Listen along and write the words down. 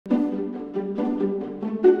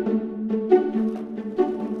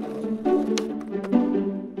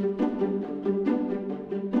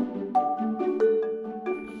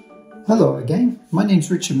Hello again, my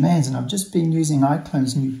name's Richard Mans and I've just been using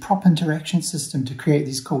iClone's new prop interaction system to create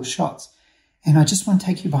these cool shots. And I just want to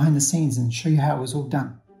take you behind the scenes and show you how it was all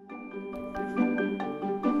done.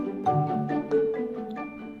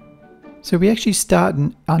 So we actually start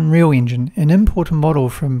in Unreal Engine and import a model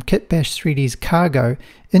from Kitbash3D's Cargo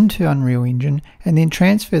into Unreal Engine and then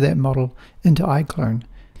transfer that model into iClone.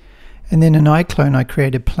 And then in iClone I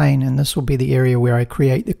create a plane, and this will be the area where I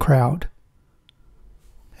create the crowd.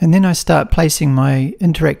 And then I start placing my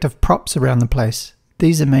interactive props around the place.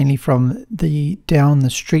 These are mainly from the Down the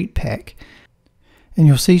Street pack. And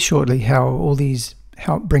you'll see shortly how all these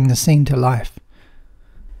help bring the scene to life.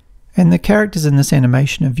 And the characters in this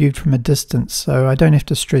animation are viewed from a distance, so I don't have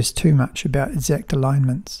to stress too much about exact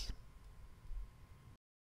alignments.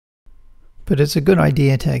 But it's a good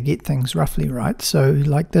idea to get things roughly right. So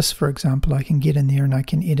like this, for example, I can get in there and I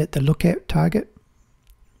can edit the look at target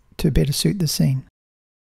to better suit the scene.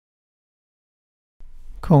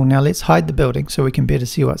 Cool, now let's hide the building so we can better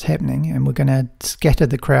see what's happening, and we're going to scatter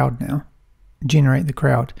the crowd now, generate the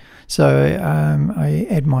crowd. So I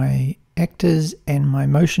add my actors and my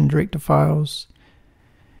motion director files,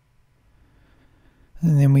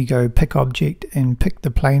 and then we go pick object and pick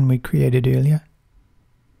the plane we created earlier,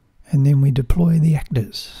 and then we deploy the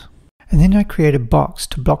actors. And then I create a box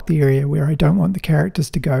to block the area where I don't want the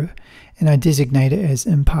characters to go, and I designate it as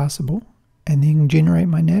impassable, and then generate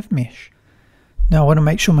my nav mesh. Now I want to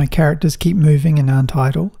make sure my characters keep moving and aren't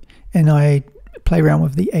idle, and I play around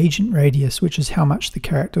with the agent radius, which is how much the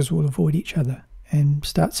characters will avoid each other, and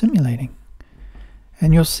start simulating.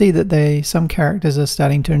 And you'll see that some characters are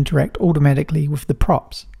starting to interact automatically with the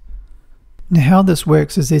props. Now how this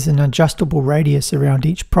works is there's an adjustable radius around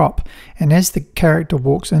each prop, and as the character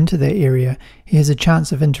walks into that area, he has a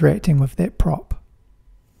chance of interacting with that prop.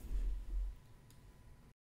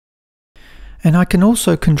 And I can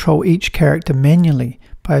also control each character manually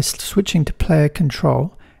by switching to player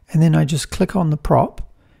control, and then I just click on the prop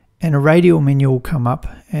and a radial menu will come up,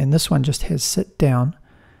 and this one just has sit down.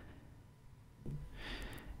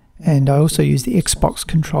 And I also use the Xbox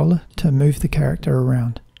controller to move the character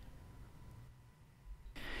around.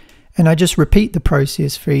 And I just repeat the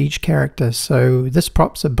process for each character. So this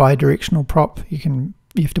prop's a bi-directional prop. You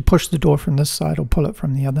have to push the door from this side or pull it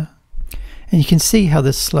from the other. And you can see how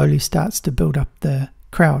this slowly starts to build up the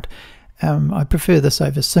crowd. I prefer this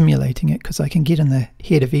over simulating it because I can get in the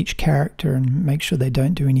head of each character and make sure they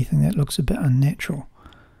don't do anything that looks a bit unnatural.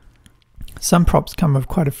 Some props come with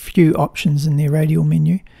quite a few options in their radial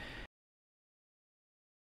menu.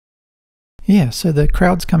 Yeah, so the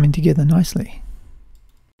crowd's coming together nicely.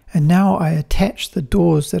 And now I attach the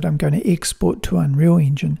doors that I'm going to export to Unreal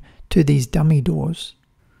Engine to these dummy doors.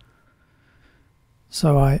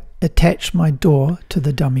 So I attach my door to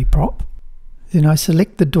the dummy prop, then I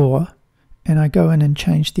select the door and I go in and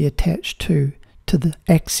change the attach to the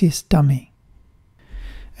access dummy,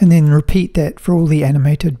 and then repeat that for all the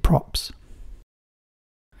animated props.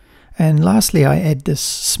 And lastly I add this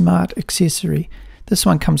smart accessory. This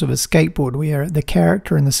one comes with a skateboard where the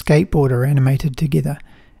character and the skateboard are animated together,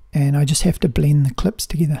 and I just have to blend the clips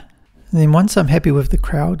together. And then once I'm happy with the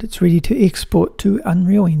crowd, it's ready to export to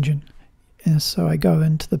Unreal Engine. And so I go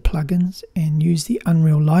into the plugins and use the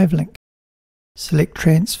Unreal Live link. Select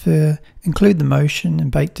transfer, include the motion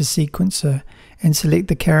and bake to sequencer, and select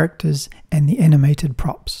the characters and the animated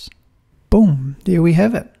props. Boom, there we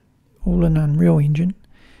have it, all in Unreal Engine.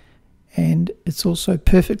 And it's also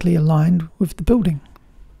perfectly aligned with the building.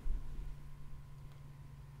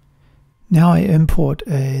 Now I import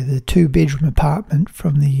the 2-bedroom apartment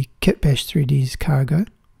from the Kitbash3D's Cargo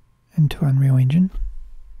into Unreal Engine.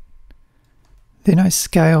 Then I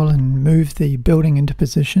scale and move the building into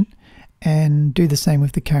position and do the same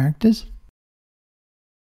with the characters.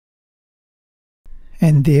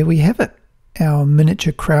 And there we have it, our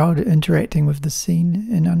miniature crowd interacting with the scene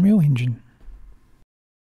in Unreal Engine.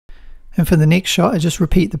 And for the next shot I just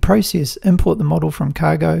repeat the process, import the model from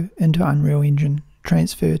Cargo into Unreal Engine,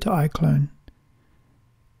 transfer to iClone,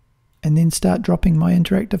 and then start dropping my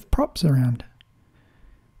interactive props around.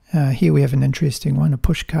 Here we have an interesting one, a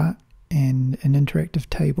pushcart and an interactive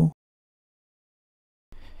table.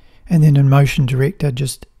 And then in Motion Director,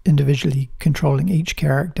 just individually controlling each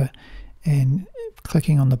character and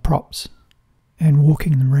clicking on the props and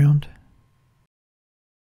walking them around.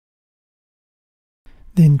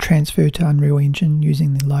 Then transfer to Unreal Engine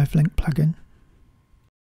using the Live Link plugin.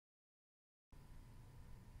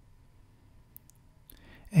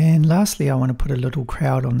 And lastly, I want to put a little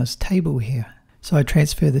crowd on this table here. So I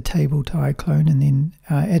transfer the table to iClone and then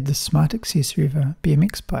add the smart accessory of a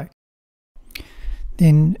BMX bike.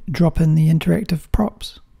 Then drop in the interactive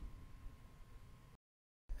props.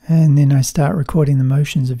 And then I start recording the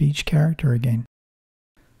motions of each character again.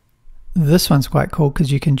 This one's quite cool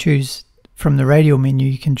because you can choose, from the radial menu,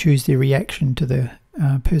 you can choose the reaction to the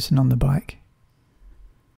person on the bike.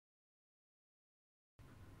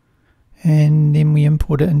 And then we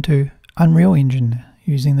import it into Unreal Engine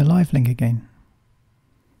using the live link again.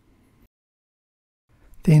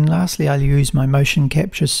 Then lastly, I'll use my motion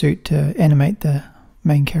capture suit to animate the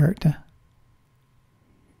main character.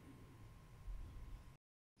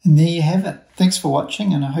 And there you have it. Thanks for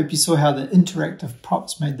watching, and I hope you saw how the interactive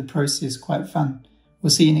props made the process quite fun. We'll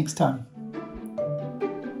see you next time.